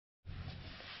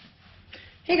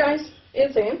Hey guys,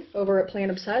 it's Ann over at Plant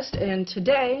Obsessed, and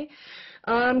today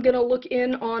I'm going to look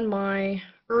in on my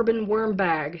urban worm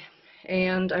bag.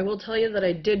 And I will tell you that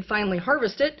I did finally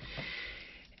harvest it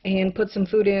and put some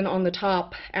food in on the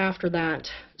top after that.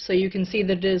 So you can see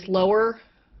that it is lower,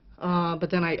 but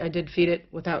then I did feed it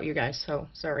without you guys, so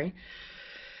sorry.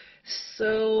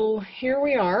 So here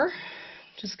we are.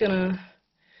 Just going to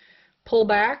pull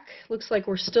back. Looks like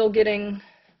we're still getting...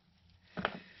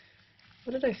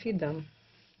 What did I feed them?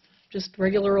 Just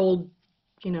regular old,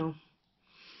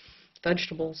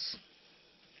 vegetables.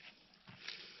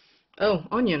 Oh,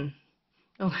 onion.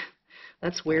 Oh,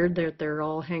 that's weird. They're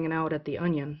all hanging out at the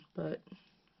onion, but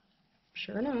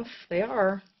sure enough, they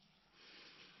are.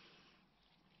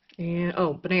 And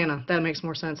oh, banana. That makes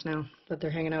more sense now that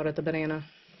they're hanging out at the banana.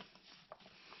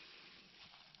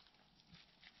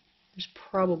 There's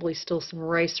probably still some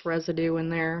rice residue in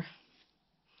there.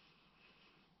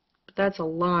 But that's a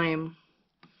lime.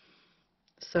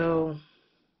 So,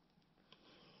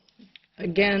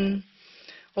 again,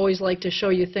 always like to show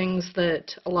you things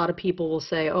that a lot of people will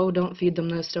say, oh, don't feed them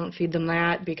this, don't feed them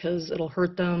that, because it'll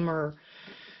hurt them or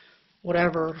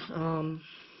whatever.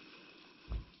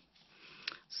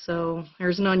 So,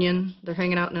 here's an onion. They're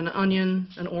hanging out in an onion,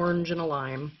 an orange, and a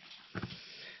lime.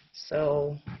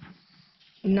 So,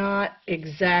 not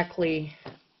exactly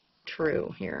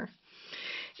true here.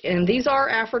 And these are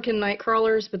African night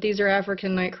crawlers, but these are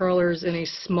African night crawlers in a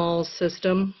small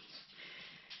system.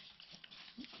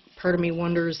 Part of me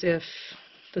wonders if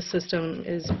the system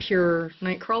is pure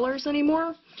night crawlers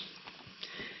anymore.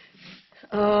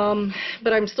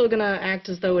 But I'm still going to act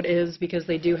as though it is, because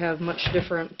they do have much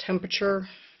different temperature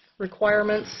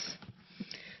requirements.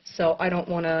 So I don't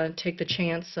want to take the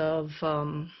chance of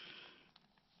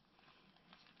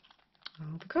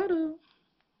avocado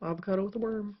with a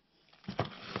worm.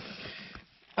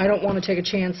 I don't want to take a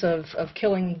chance of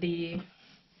killing the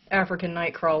African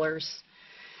night crawlers,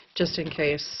 just in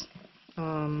case.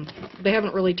 They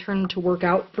haven't really turned to work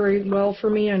out very well for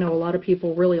me. I know a lot of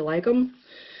people really like them,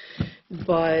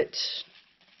 but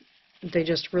they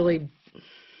just really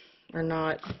are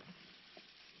not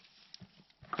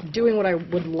doing what I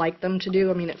would like them to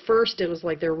do. I mean, at first it was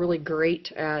like they're really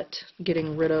great at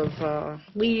getting rid of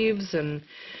leaves and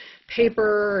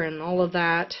paper and all of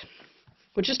that,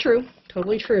 which is true,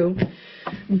 totally true,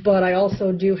 but I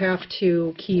also do have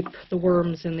to keep the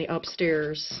worms in the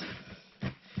upstairs,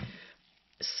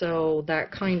 so that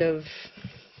kind of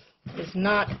is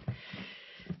not,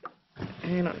 I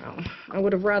don't know, I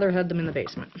would have rather had them in the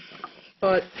basement,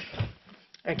 but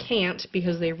I can't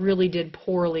because they really did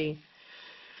poorly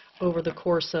over the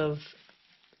course of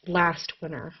last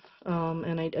winter,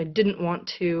 and I didn't want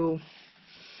to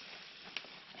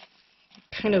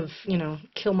kind of,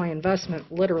 kill my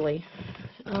investment, literally.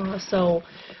 So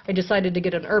I decided to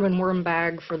get an urban worm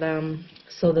bag for them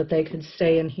so that they could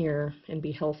stay in here and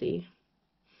be healthy,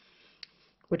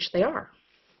 which they are.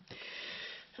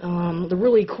 The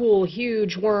really cool,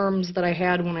 huge worms that I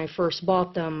had when I first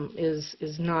bought them is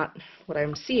not what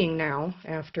I'm seeing now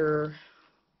after,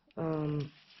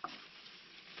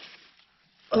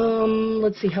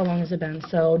 let's see, how long has it been?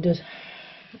 So just,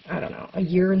 I don't know, a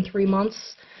year and 3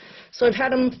 months. So I've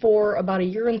had them for about a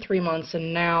year and 3 months,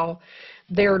 and now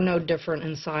they're no different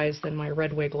in size than my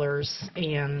red wigglers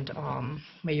and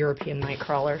my European night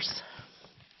crawlers.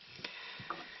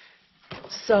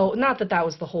 So, not that that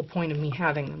was the whole point of me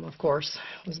having them, of course,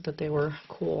 was that they were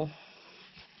cool.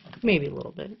 Maybe a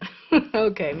little bit.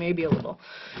 Okay, maybe a little.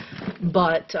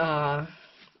 But,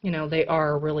 they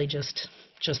are really just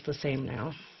the same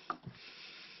now.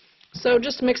 So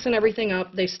just mixing everything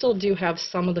up. They still do have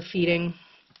some of the feeding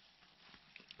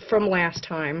from last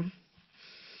time,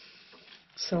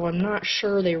 so I'm not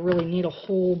sure they really need a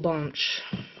whole bunch.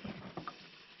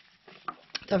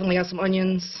 Definitely got some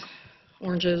onions,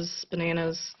 oranges,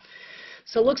 bananas.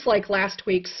 So it looks like last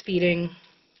week's feeding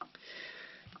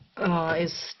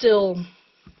is still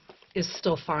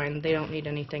fine. They don't need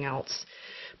anything else.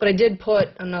 But I did put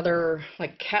another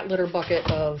cat litter bucket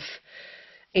of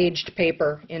aged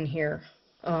paper in here.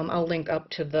 I'll link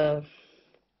up to the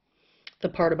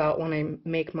part about when I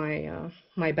make my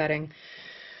my bedding.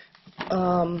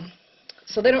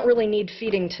 So they don't really need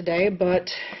feeding today, but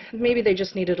maybe they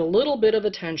just needed a little bit of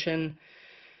attention.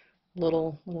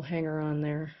 Little hanger on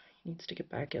there needs to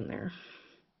get back in there.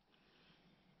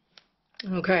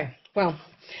 Okay, well,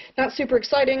 not super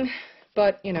exciting,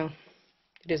 but it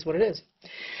is what it is.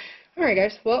 Alright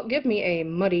guys, well, give me a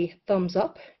muddy thumbs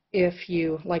up if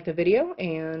you like the video,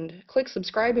 and click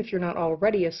subscribe if you're not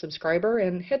already a subscriber,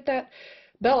 and hit that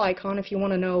bell icon if you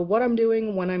want to know what I'm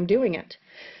doing when I'm doing it.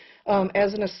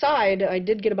 As an aside, I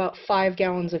did get about 5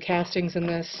 gallons of castings in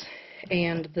this,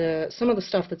 and some of the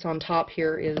stuff that's on top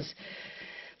here is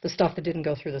the stuff that didn't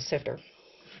go through the sifter.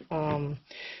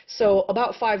 So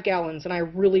about 5 gallons, and I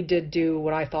really did do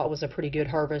what I thought was a pretty good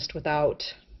harvest without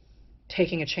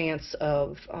taking a chance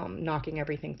of knocking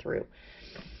everything through.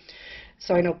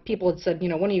 So I know people had said,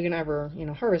 when are you going to ever,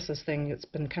 harvest this thing? It's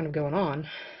been kind of going on.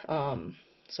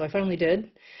 So I finally did,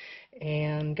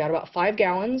 and got about 5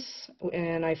 gallons,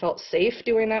 and I felt safe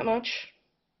doing that much.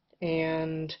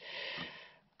 And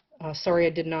sorry I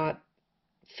did not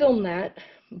film that,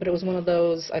 but it was one of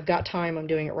those, I've got time, I'm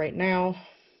doing it right now.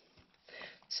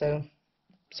 So,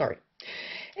 sorry.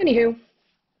 Anywho,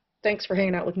 thanks for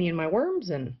hanging out with me and my worms,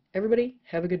 and everybody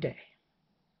have a good day.